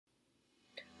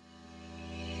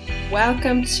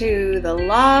Welcome to the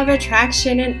Law of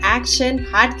Attraction in Action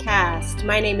podcast.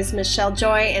 My name is Michelle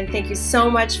Joy, and thank you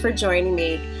so much for joining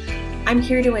me. I'm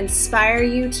here to inspire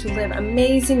you to live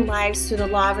amazing lives through the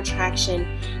law of attraction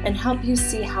and help you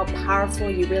see how powerful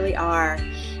you really are.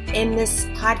 In this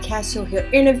podcast, you'll hear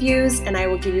interviews, and I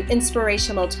will give you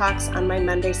inspirational talks on my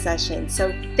Monday session.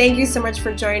 So thank you so much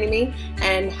for joining me,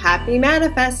 and happy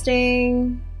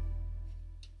manifesting.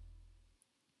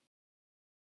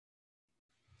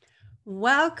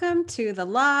 Welcome to the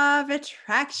Law of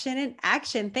Attraction in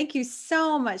Action. Thank you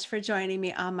so much for joining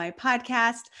me on my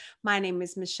podcast. My name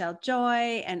is Michelle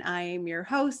Joy, and I am your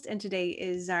host. And today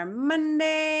is our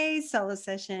Monday solo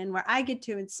session where I get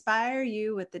to inspire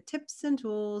you with the tips and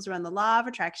tools around the law of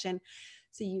attraction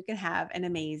so you can have an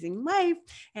amazing life.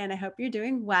 And I hope you're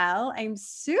doing well. I'm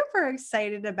super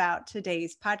excited about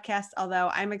today's podcast, although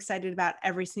I'm excited about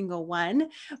every single one,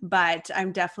 but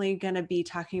I'm definitely going to be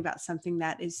talking about something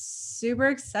that is super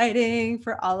exciting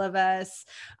for all of us.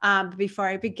 Before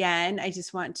I begin, I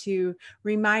just want to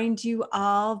remind you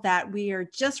all that we are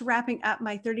just wrapping up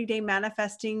my 30-day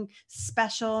manifesting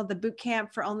special, the boot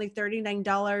camp for only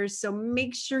 $39. So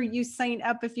make sure you sign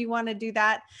up if you want to do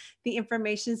that. The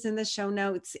information's in the show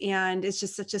notes, and it's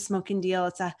just such a smoking deal.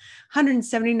 It's a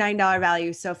 $179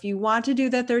 value. So if you want to do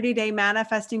the 30-day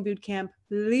manifesting bootcamp,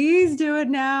 please do it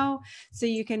now so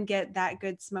you can get that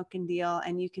good smoking deal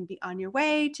and you can be on your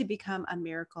way to become a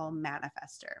miracle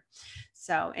manifester.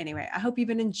 So anyway, I hope you've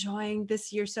been enjoying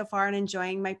this year so far and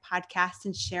enjoying my podcast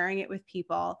and sharing it with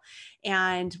people.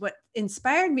 And what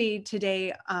inspired me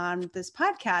today on this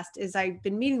podcast is I've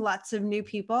been meeting lots of new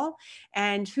people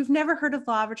and who've never heard of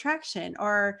law of attraction,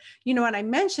 or, when I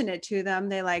mention it to them,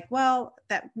 they're like, well,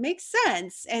 that makes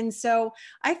sense. And so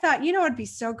I thought, what'd be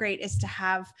so great is to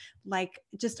have like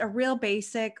just a real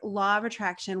basic law of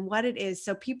attraction, what it is.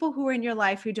 So people who are in your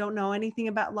life who don't know anything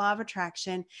about law of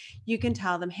attraction, you can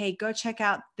tell them, hey, go check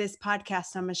out this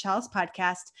podcast on Michelle's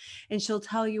podcast, and she'll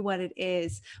tell you what it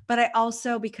is. But I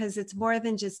also, because it's more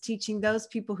than just teaching those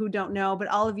people who don't know, but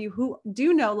all of you who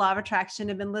do know law of attraction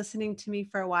have been listening to me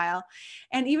for a while.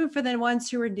 And even for the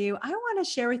ones who are new, I want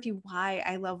to share with you why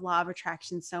I love law of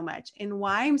attraction so much and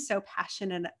why I'm so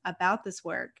passionate about this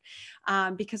work.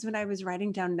 Because when I was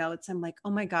writing down notes, I'm like, oh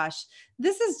my gosh,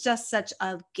 this is just such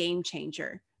a game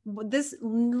changer. This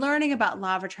learning about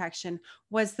law of attraction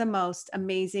was the most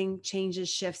amazing changes,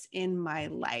 shifts in my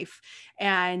life.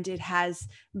 And it has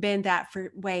been that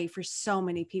way for so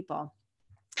many people.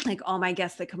 Like all my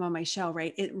guests that come on my show,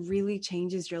 right? It really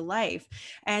changes your life.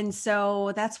 And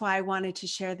so that's why I wanted to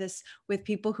share this with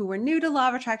people who are new to law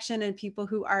of attraction and people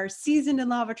who are seasoned in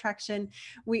law of attraction.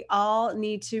 We all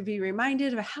need to be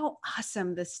reminded of how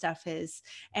awesome this stuff is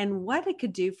and what it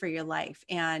could do for your life.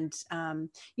 And,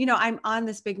 I'm on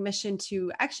this big mission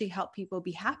to actually help people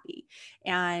be happy.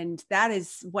 And that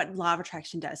is what law of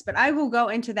attraction does. But I will go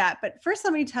into that. But first,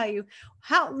 let me tell you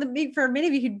for many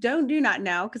of you who do not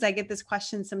know, because I get this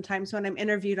question sometimes when I'm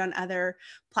interviewed on other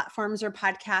platforms or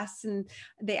podcasts, and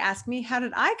they ask me, how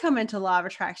did I come into law of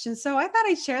attraction? So I thought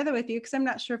I'd share that with you because I'm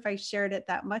not sure if I shared it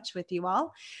that much with you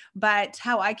all. But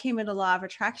how I came into law of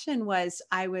attraction was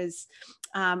I was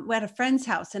at a friend's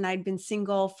house, and I'd been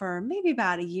single for maybe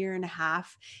about a year and a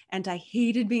half, and I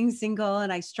hated being single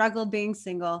and I struggled being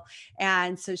single.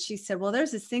 And so she said, well,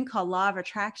 there's this thing called law of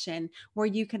attraction where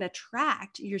you can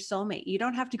attract your soulmate. You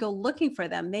don't have to go looking for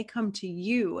them. They come to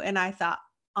you. And I thought,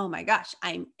 oh my gosh,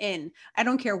 I'm in. I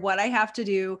don't care what I have to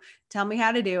do. Tell me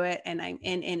how to do it. And I'm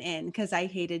in, because I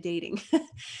hated dating.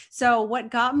 So what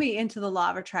got me into the law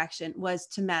of attraction was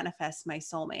to manifest my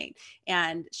soulmate.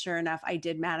 And sure enough, I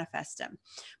did manifest him.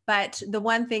 But the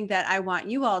one thing that I want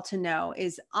you all to know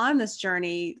is on this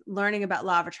journey, learning about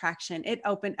law of attraction, it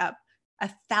opened up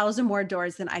 1,000 more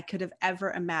doors than I could have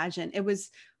ever imagined. It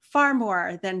was far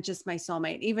more than just my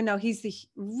soulmate. Even though he's the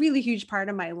really huge part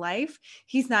of my life,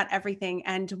 he's not everything.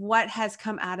 And what has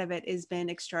come out of it has been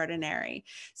extraordinary.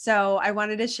 So I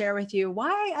wanted to share with you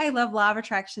why I love law of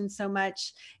attraction so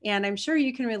much. And I'm sure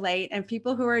you can relate. And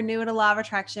people who are new to law of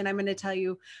attraction, I'm going to tell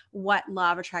you what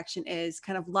law of attraction is,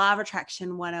 kind of law of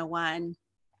attraction 101,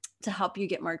 to help you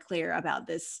get more clear about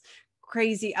this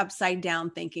crazy upside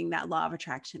down thinking that law of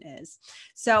attraction is.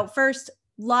 So first,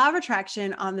 law of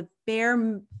attraction on the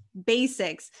bare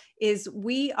basics is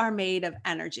we are made of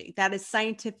energy. That is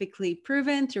scientifically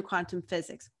proven through quantum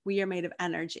physics. We are made of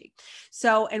energy.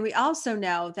 So, and we also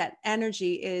know that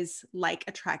energy is like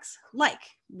attracts like.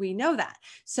 We know that.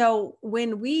 So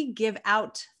when we give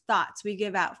out thoughts, we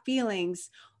give out feelings,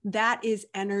 that is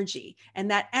energy. And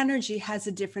that energy has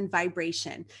a different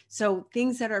vibration. So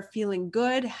things that are feeling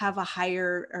good have a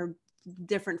higher or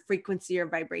different frequency or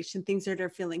vibration. Things that are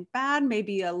feeling bad,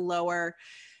 maybe a lower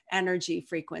energy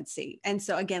frequency. And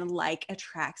so again, like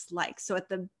attracts like. So at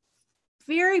the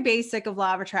very basic of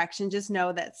law of attraction, just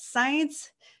know that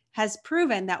science has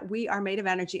proven that we are made of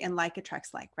energy and like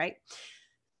attracts like, right?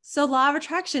 So law of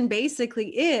attraction basically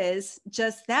is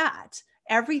just that.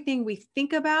 Everything we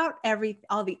think about,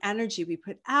 all the energy we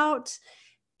put out,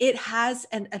 it has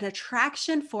an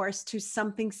attraction force to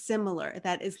something similar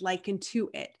that is likened to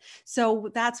it. So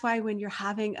that's why when you're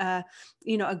having a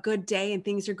good day and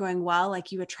things are going well,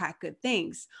 like you attract good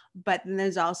things. But then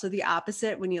there's also the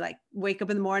opposite. When you like wake up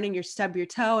in the morning, you stub your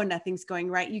toe and nothing's going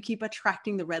right, you keep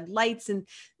attracting the red lights,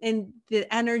 and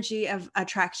the energy of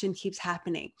attraction keeps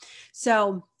happening.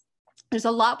 So there's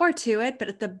a lot more to it, but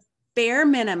at the bare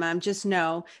minimum, just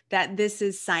know that this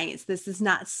is science. This is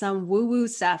not some woo-woo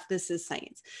stuff. This is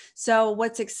science. So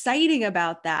what's exciting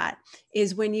about that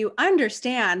is when you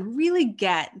understand, really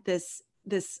get this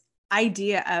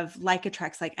idea of like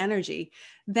attracts like energy,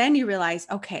 then you realize,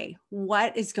 okay,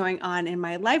 what is going on in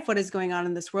my life? What is going on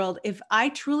in this world? If I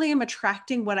truly am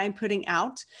attracting what I'm putting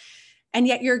out, and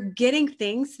yet you're getting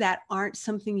things that aren't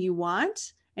something you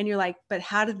want, and you're like, but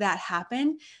how did that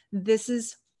happen? This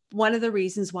is one of the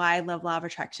reasons why I love law of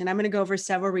attraction. I'm going to go over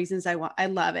several reasons I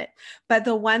love it. But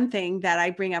the one thing that I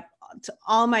bring up to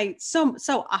all my, so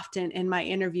often in my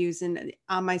interviews and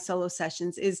on my solo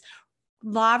sessions is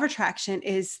law of attraction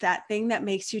is that thing that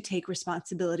makes you take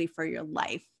responsibility for your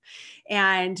life.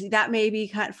 And that may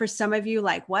be for some of you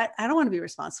like, what? I don't want to be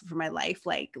responsible for my life.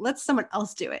 Like, let someone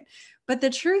else do it. But the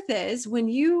truth is, when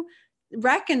you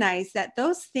recognize that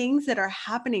those things that are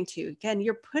happening to you, again,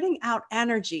 you're putting out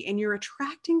energy and you're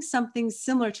attracting something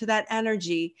similar to that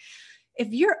energy. If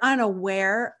you're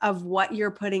unaware of what you're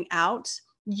putting out,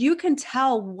 you can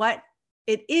tell what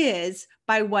it is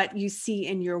by what you see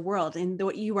in your world and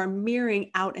what you are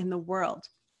mirroring out in the world.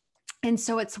 And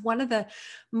so it's one of the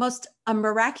most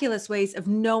miraculous ways of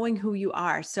knowing who you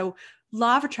are. So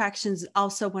law of attraction is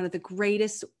also one of the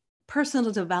greatest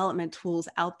personal development tools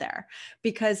out there,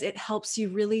 because it helps you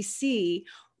really see,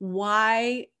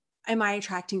 why am I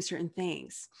attracting certain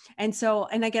things? And so,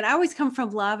 and again, I always come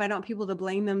from love. I don't want people to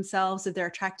blame themselves if they're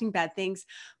attracting bad things,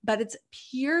 but it's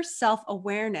pure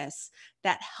self-awareness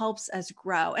that helps us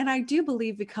grow. And I do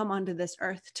believe we come onto this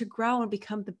earth to grow and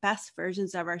become the best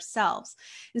versions of ourselves.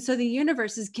 And so the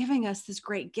universe is giving us this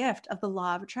great gift of the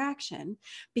law of attraction,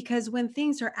 because when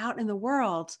things are out in the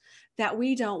world that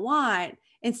we don't want,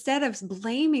 instead of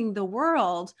blaming the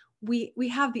world, we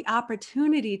have the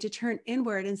opportunity to turn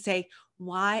inward and say,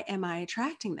 why am I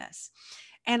attracting this?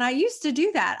 And I used to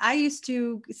do that. I used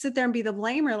to sit there and be the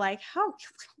blamer, like, how,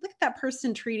 look at that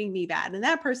person treating me bad and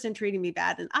that person treating me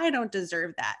bad, and I don't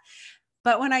deserve that.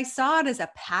 But when I saw it as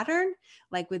a pattern,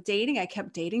 like with dating, I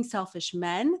kept dating selfish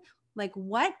men. Like,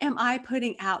 what am I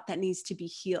putting out that needs to be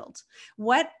healed?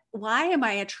 Why am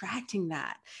I attracting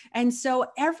that? And so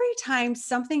every time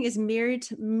something is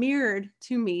mirrored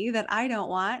to me that I don't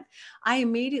want, I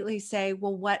immediately say,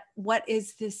 well, what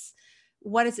is this?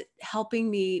 What is it helping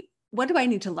me? What do I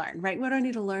need to learn, right? What do I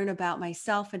need to learn about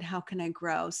myself, and how can I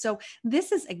grow? So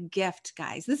this is a gift,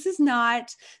 guys. This is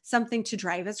not something to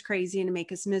drive us crazy and to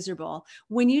make us miserable.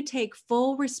 When you take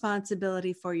full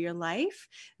responsibility for your life,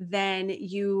 then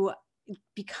you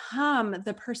become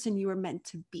the person you were meant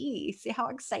to be. See how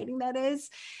exciting that is?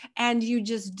 And you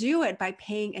just do it by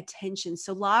paying attention.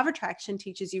 So law of attraction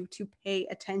teaches you to pay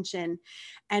attention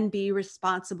and be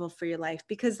responsible for your life,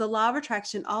 because the law of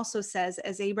attraction also says,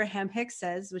 as Abraham Hicks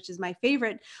says, which is my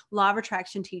favorite law of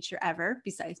attraction teacher ever,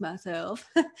 besides myself,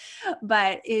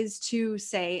 but is to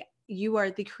say, you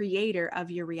are the creator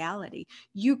of your reality.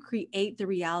 You create the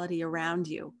reality around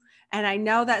you. And I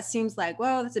know that seems like,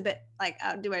 whoa, that's a bit like,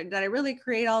 did I really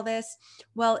create all this?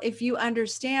 Well, if you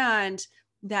understand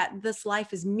that this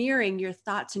life is mirroring your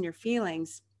thoughts and your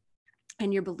feelings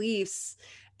and your beliefs,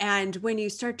 and when you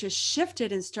start to shift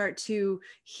it and start to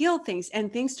heal things,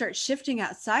 and things start shifting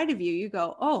outside of you, you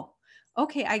go, oh,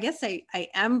 okay, I guess I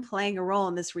am playing a role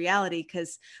in this reality.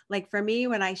 Because like for me,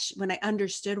 when I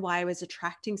understood why I was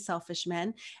attracting selfish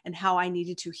men and how I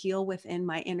needed to heal within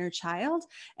my inner child,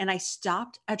 and I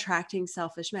stopped attracting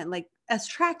selfish men, like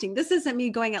attracting, this isn't me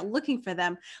going out looking for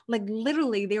them. Like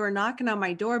literally they were knocking on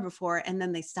my door before, and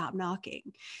then they stopped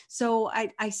knocking. So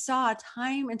I saw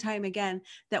time and time again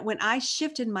that when I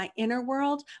shifted my inner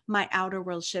world, my outer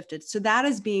world shifted. So that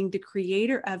is being the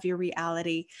creator of your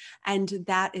reality. And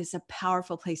that is a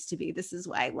powerful place to be. This is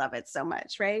why I love it so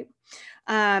much, right?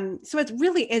 So it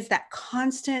really is that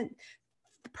constant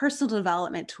personal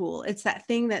development tool. It's that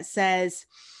thing that says,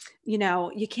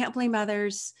 You can't blame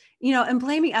others, and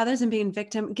blaming others and being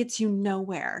victim gets you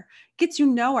nowhere.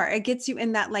 It gets you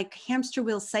in that like hamster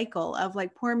wheel cycle of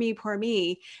like, poor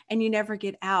me, and you never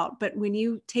get out. But when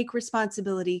you take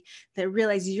responsibility, that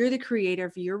realize you're the creator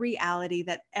of your reality,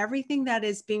 that everything that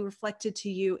is being reflected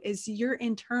to you is your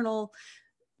internal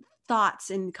thoughts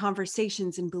and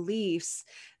conversations and beliefs,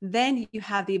 then you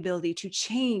have the ability to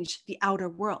change the outer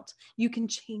world. You can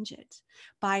change it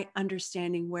by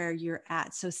understanding where you're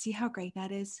at. So see how great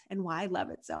that is and why I love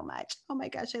it so much. Oh my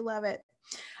gosh, I love it.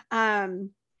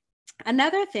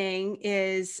 Another thing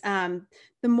is the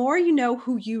more you know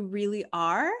who you really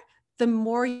are, the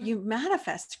more you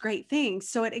manifest great things.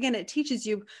 So it teaches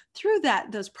you through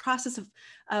those process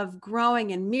of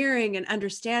growing and mirroring and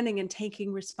understanding and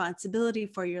taking responsibility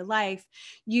for your life.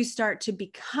 You start to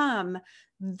become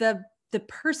the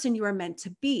person you are meant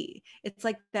to be. It's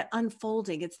like that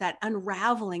unfolding, it's that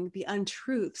unraveling the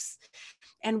untruths.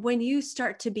 And when you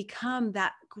start to become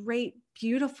that great,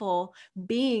 beautiful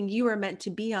being you are meant to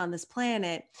be on this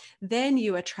planet, then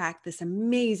you attract this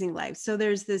amazing life. So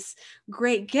there's this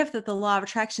great gift that the law of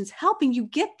attraction is helping you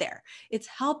get there. It's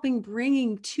helping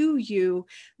bringing to you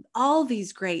all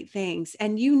these great things.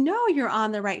 And you're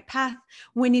on the right path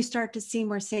when you start to see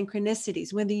more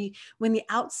synchronicities, when the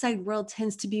outside world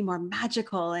tends to be more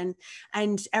magical and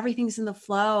everything's in the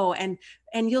flow, and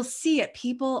you'll see it.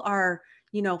 People are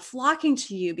flocking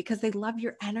to you because they love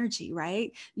your energy,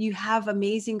 right? You have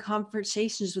amazing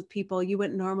conversations with people you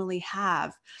wouldn't normally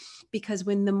have, because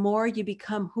the more you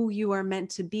become who you are meant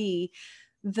to be,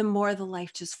 the more the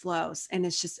life just flows, and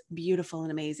it's just beautiful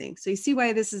and amazing. So you see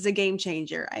why this is a game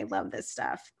changer. I love this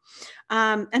stuff.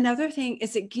 Another thing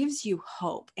is it gives you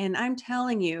hope. And I'm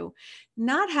telling you,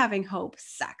 not having hope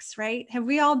sucks, right? Have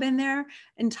we all been there?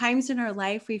 In times in our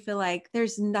life, we feel like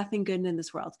there's nothing good in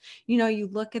this world. You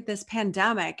look at this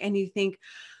pandemic and you think,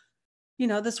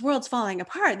 this world's falling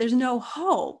apart. There's no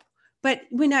hope. But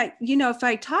if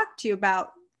I talk to you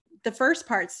about the first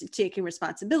part's taking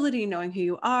responsibility, knowing who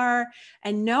you are,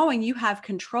 and knowing you have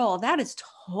control, that is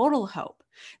total hope.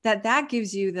 That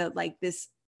gives you this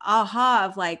aha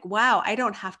of like, wow, I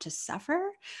don't have to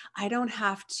suffer. I don't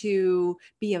have to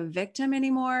be a victim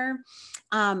anymore.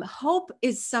 Hope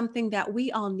is something that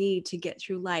we all need to get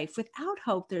through life. Without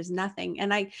hope, there's nothing.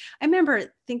 And I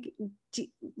remember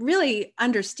really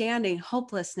understanding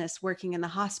hopelessness working in the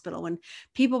hospital when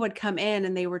people would come in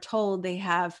and they were told they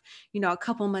have, a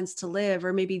couple months to live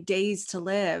or maybe days to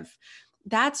live.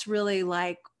 That's really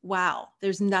like, wow,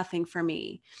 there's nothing for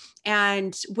me.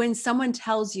 And when someone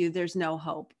tells you there's no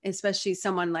hope, especially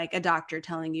someone like a doctor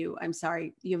telling you, I'm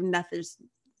sorry, you have nothing,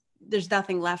 there's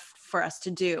nothing left for us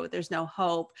to do. There's no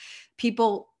hope.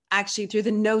 People actually, through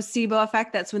the nocebo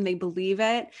effect, that's when they believe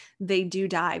it, they do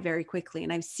die very quickly.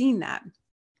 And I've seen that.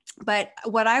 But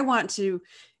what I want to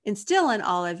instill in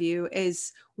all of you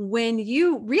is when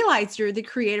you realize you're the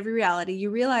creative reality,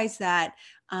 you realize that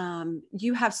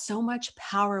you have so much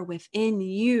power within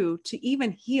you to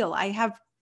even heal. I have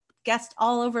guests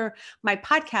all over my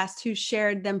podcast who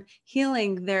shared them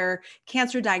healing their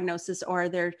cancer diagnosis or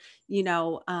their,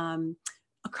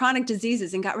 chronic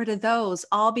diseases and got rid of those,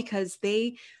 all because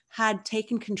they had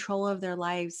taken control of their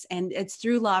lives. And it's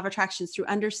through law of attraction, through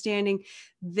understanding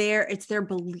it's their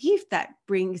belief that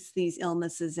brings these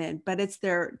illnesses in, but it's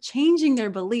their changing their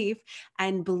belief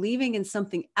and believing in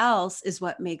something else is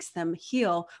what makes them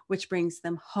heal, which brings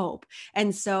them hope.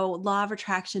 And so law of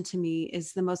attraction to me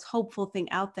is the most hopeful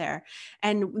thing out there.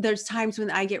 And there's times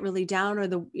when I get really down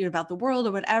or about the world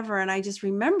or whatever, and I just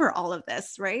remember all of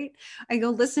this, right? I go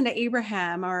listen to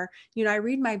Abraham, or, I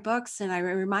read my books and I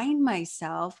remind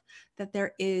myself that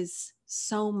there is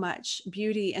so much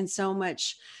beauty and so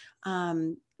much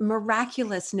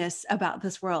miraculousness about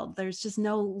this world. There's just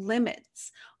no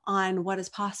limits on what is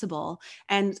possible.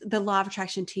 And the law of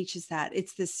attraction teaches that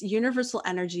it's this universal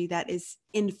energy that is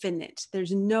infinite.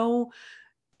 There's no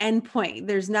endpoint.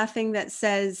 There's nothing that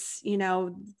says,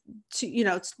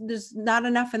 there's not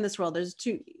enough in this world. There's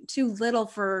too little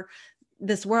for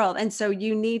this world. And so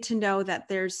you need to know that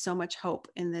there's so much hope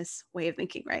in this way of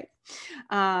thinking, right?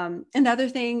 Another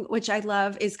thing which I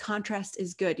love is contrast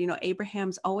is good.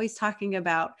 Abraham's always talking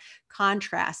about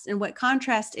contrast, and what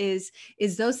contrast is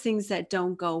those things that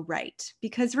don't go right,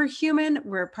 because we're human,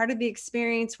 we're part of the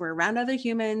experience, we're around other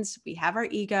humans, we have our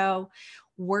ego,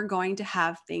 we're going to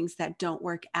have things that don't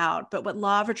work out. But what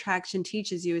law of attraction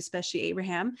teaches you, especially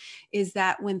Abraham, is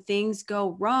that when things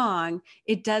go wrong,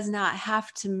 it does not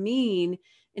have to mean,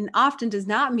 and often does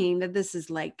not mean, that this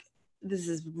is like this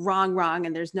is wrong,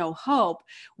 and there's no hope.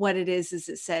 What it is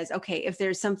it says, okay, if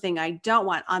there's something I don't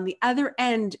want, on the other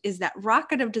end is that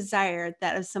rocket of desire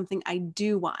that is something I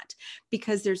do want,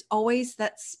 because there's always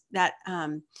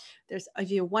there's,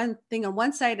 if you have one thing on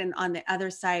one side and on the other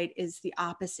side is the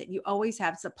opposite. You always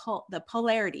have the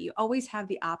polarity. You always have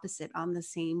the opposite on the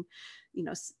same,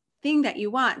 thing that you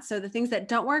want. So the things that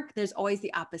don't work, there's always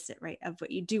the opposite, right, of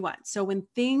what you do want. So when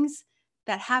things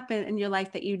that happen in your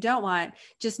life that you don't want,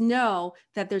 just know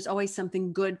that there's always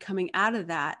something good coming out of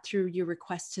that through your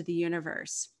request to the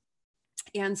universe.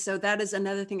 And so that is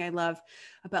another thing I love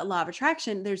about law of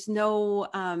attraction. There's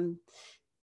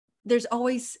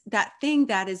always that thing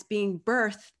that is being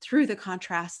birthed through the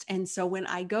contrast. And so when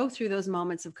I go through those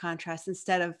moments of contrast,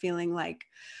 instead of feeling like,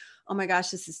 oh my gosh,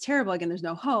 this is terrible, again, there's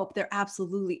no hope, there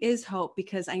absolutely is hope,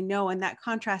 because I know in that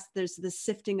contrast, there's the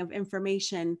sifting of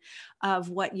information of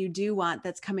what you do want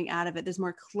that's coming out of it. There's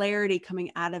more clarity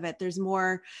coming out of it. There's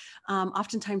more,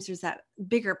 oftentimes there's that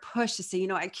bigger push to say,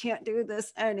 I can't do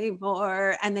this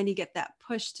anymore. And then you get that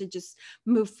push to just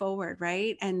move forward,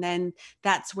 right? And then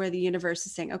that's where the universe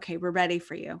is saying, okay, we're ready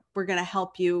for you. We're going to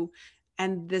help you.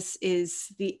 And this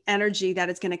is the energy that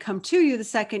is going to come to you the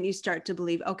second you start to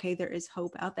believe, okay, there is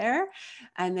hope out there.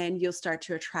 And then you'll start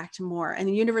to attract more, and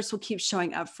the universe will keep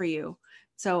showing up for you.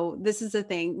 So this is the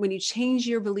thing, when you change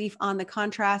your belief on the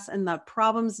contrast and the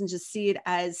problems and just see it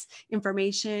as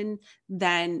information,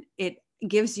 then it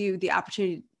gives you the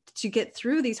opportunity to get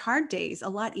through these hard days a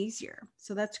lot easier.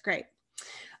 So that's great.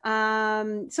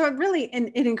 So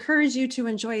it encourages you to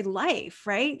enjoy life,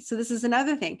 right? So this is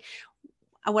another thing.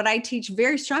 What I teach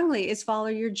very strongly is follow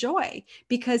your joy,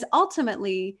 because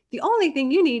ultimately the only thing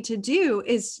you need to do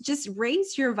is just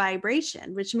raise your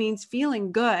vibration, which means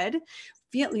feeling good,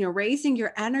 raising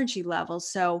your energy level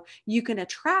so you can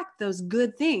attract those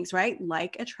good things, right?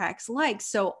 Like attracts like.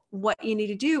 So what you need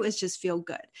to do is just feel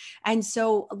good. And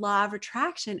so law of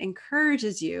attraction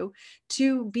encourages you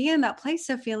to be in that place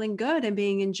of feeling good and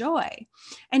being in joy.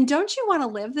 And don't you want to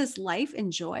live this life in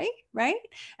joy, right?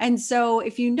 And so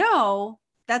if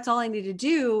that's all I need to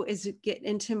do is get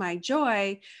into my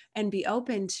joy and be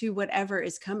open to whatever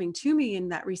is coming to me in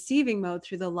that receiving mode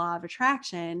through the law of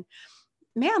attraction.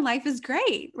 Man, life is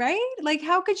great, right? Like,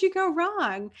 how could you go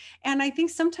wrong? And I think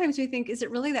sometimes we think, is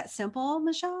it really that simple,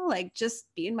 Michelle? Like, just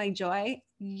be in my joy?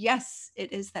 Yes,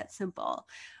 it is that simple.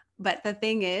 But the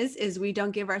thing is we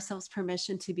don't give ourselves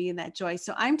permission to be in that joy.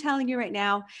 So I'm telling you right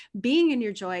now, being in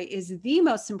your joy is the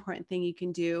most important thing you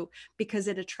can do, because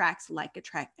it attracts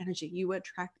energy. You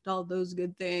attract all those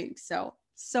good things.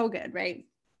 So good, right?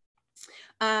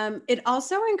 It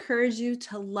also encourages you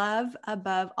to love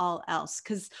above all else,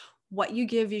 because what you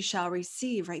give, you shall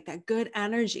receive, right? That good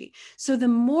energy. So the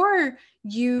more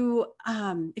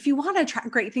if you want to attract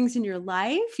great things in your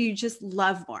life, you just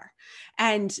love more,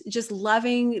 and just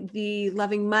loving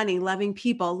money, loving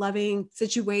people, loving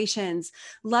situations,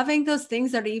 loving those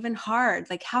things that are even hard.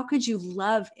 Like, how could you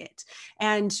love it?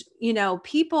 And,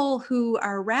 people who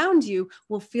are around you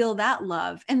will feel that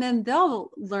love, and then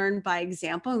they'll learn by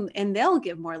example, and they'll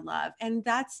give more love. And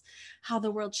that's how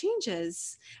the world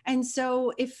changes. And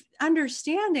so if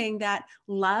understanding that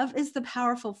love is the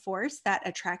powerful force that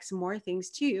attracts more things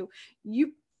to you,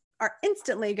 you are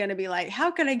instantly going to be like,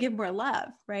 how can I give more love?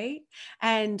 Right.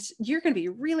 And you're going to be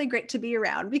really great to be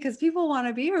around, because people want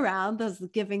to be around those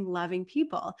giving, loving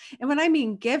people. And when I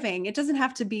mean giving, it doesn't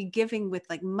have to be giving with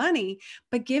like money,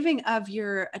 but giving of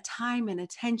your time and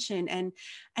attention, and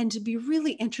to be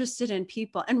really interested in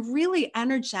people and really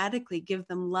energetically give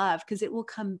them love, because it will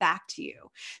come back to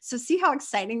you. So see how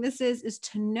exciting this is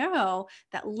to know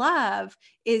that love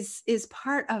is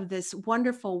part of this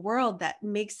wonderful world that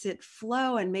makes it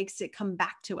flow and makes it come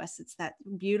back to us. It's that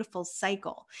beautiful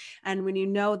cycle. And when you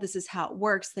know this is how it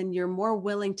works, then you're more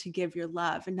willing to give your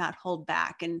love and not hold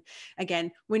back. And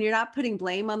again, when you're not putting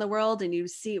blame on the world and you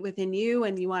see it within you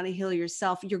and you want to heal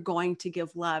yourself, you're going to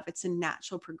give love. It's a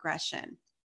natural progression.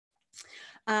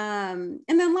 And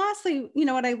then lastly,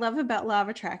 what I love about law of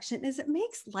attraction is it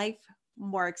makes life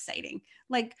more exciting.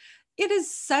 Like, it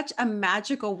is such a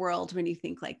magical world when you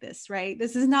think like this, right?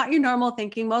 This is not your normal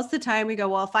thinking. Most of the time we go,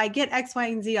 well, if I get X, Y,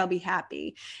 and Z, I'll be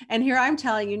happy. And here I'm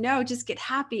telling you, no, just get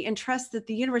happy and trust that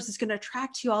the universe is going to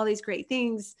attract you all these great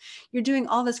things. You're doing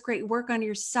all this great work on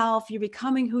yourself. You're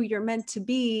becoming who you're meant to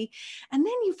be. And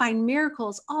then you find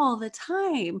miracles all the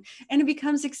time, and it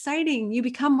becomes exciting. You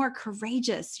become more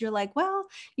courageous. You're like, well,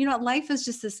 life is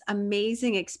just this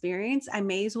amazing experience. I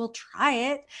may as well try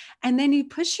it. And then you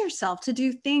push yourself to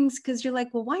do things, because you're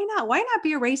like, well, why not? Why not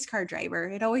be a race car driver?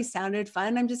 It always sounded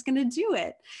fun. I'm just going to do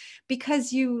it,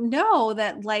 because you know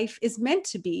that life is meant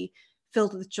to be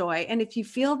filled with joy. And if you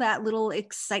feel that little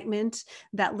excitement,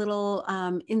 that little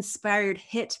inspired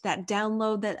hit, that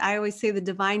download that I always say the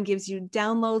divine gives you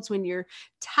downloads when you're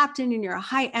tapped in you're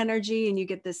high energy and you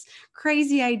get this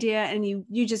crazy idea and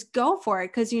you just go for it.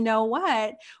 Because you know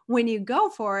what, when you go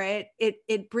for it,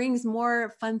 it brings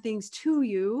more fun things to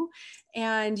you,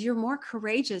 and you're more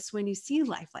courageous when you see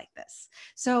life like this.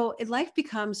 So life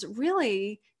becomes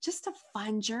really just a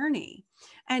fun journey.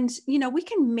 And, we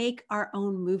can make our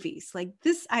own movies like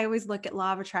this. I always look at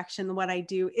law of attraction. What I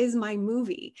do is my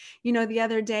movie. The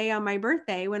other day on my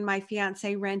birthday, when my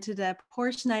fiance rented a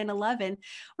Porsche 911,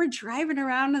 we're driving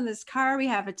around in this car. We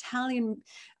have Italian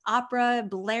opera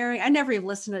blaring. I never even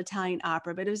listened to Italian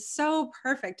opera, but it was so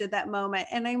perfect at that moment.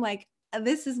 And I'm like,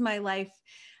 this is my life.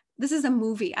 This is a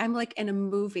movie. I'm like in a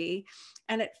movie,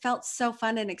 and it felt so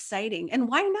fun and exciting. And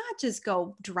why not just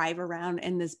go drive around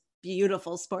in this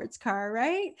beautiful sports car,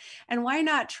 right? And why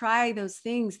not try those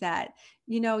things that,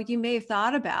 you may have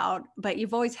thought about, but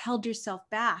you've always held yourself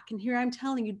back. And here I'm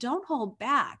telling you, don't hold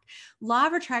back. Law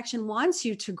of attraction wants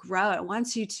you to grow. It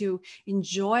wants you to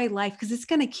enjoy life because it's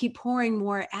going to keep pouring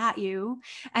more at you.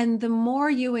 And the more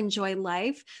you enjoy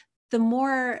life, the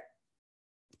more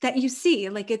that you see,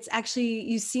 like it's actually,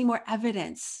 you see more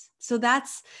evidence. So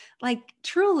that's like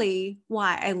truly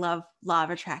why I love law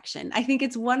of attraction. I think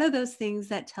it's one of those things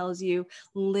that tells you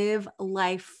live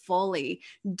life fully,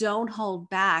 don't hold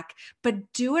back,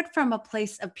 but do it from a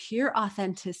place of pure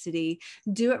authenticity.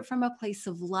 Do it from a place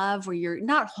of love where you're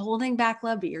not holding back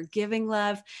love, but you're giving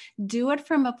love. Do it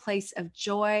from a place of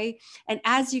joy. And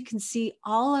as you can see,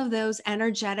 all of those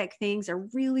energetic things are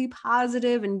really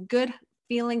positive and good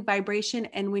feeling vibration.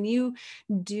 And when you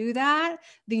do that,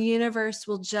 the universe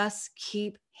will just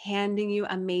keep handing you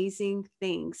amazing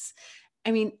things.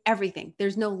 I mean, everything.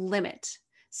 There's no limit.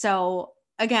 So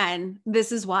again,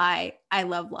 this is why I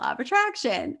love law of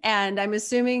attraction. And I'm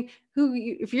assuming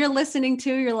if you're listening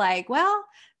to, you're like, well,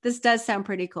 this does sound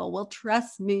pretty cool. Well,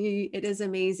 trust me, it is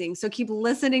amazing. So keep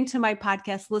listening to my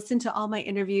podcast, listen to all my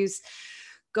interviews.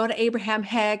 Go to Abraham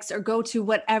Hicks or go to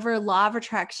whatever law of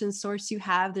attraction source you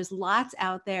have. There's lots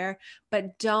out there,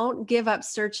 but don't give up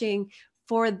searching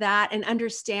for that and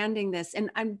understanding this. And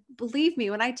believe me,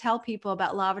 when I tell people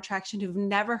about law of attraction who've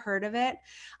never heard of it,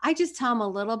 I just tell them a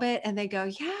little bit and they go,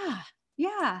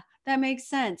 yeah, that makes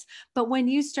sense. But when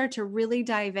you start to really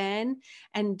dive in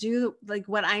and do like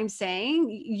what I'm saying,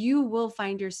 you will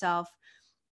find yourself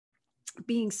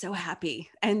being so happy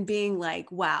and being like,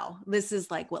 wow, this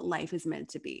is like what life is meant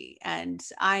to be. And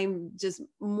I'm just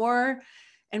more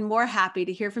and more happy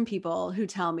to hear from people who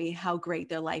tell me how great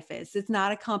their life is. It's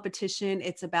not a competition.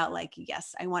 It's about like,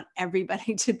 yes, I want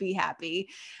everybody to be happy.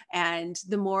 And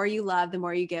the more you love, the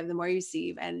more you give, the more you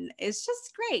receive. And it's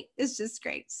just great. It's just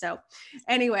great. So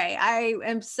anyway, I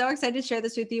am so excited to share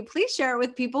this with you. Please share it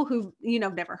with people who,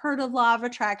 never heard of law of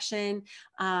attraction.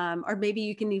 Or maybe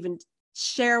you can even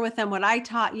share with them what I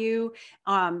taught you.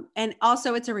 And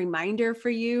also it's a reminder for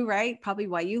you, right? Probably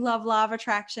why you love law of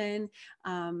attraction.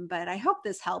 But I hope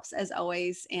this helps as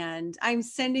always. And I'm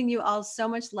sending you all so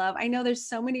much love. I know there's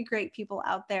so many great people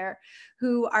out there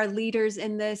who are leaders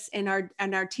in this and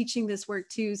are teaching this work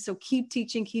too. So keep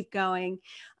teaching, keep going.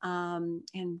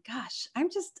 And gosh,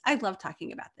 I love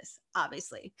talking about this,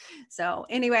 obviously. So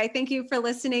anyway, thank you for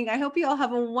listening. I hope you all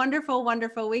have a wonderful,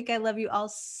 wonderful week. I love you all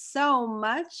so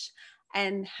much.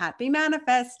 And happy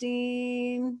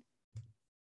manifesting.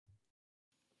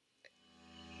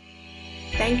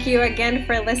 Thank you again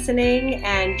for listening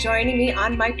and joining me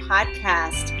on my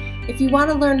podcast. If you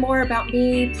want to learn more about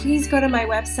me, please go to my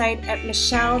website at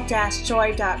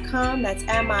michelle-joy.com. That's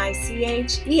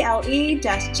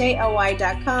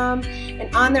michele-joy.com.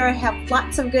 And on there I have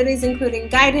lots of goodies, including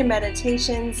guided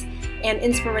meditations and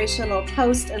inspirational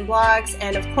posts and blogs.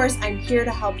 And of course, I'm here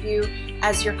to help you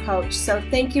as your coach. So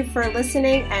thank you for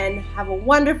listening and have a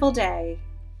wonderful day.